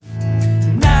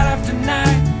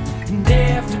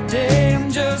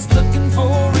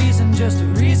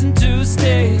reason to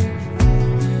stay.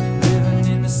 Living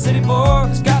in the city, boy,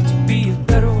 there's got to be a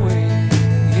better way.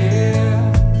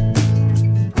 Yeah.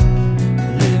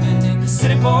 Living in the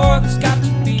city, boy, there's got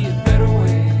to be a better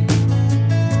way.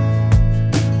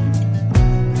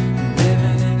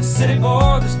 Living in the city,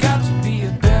 boy, there's got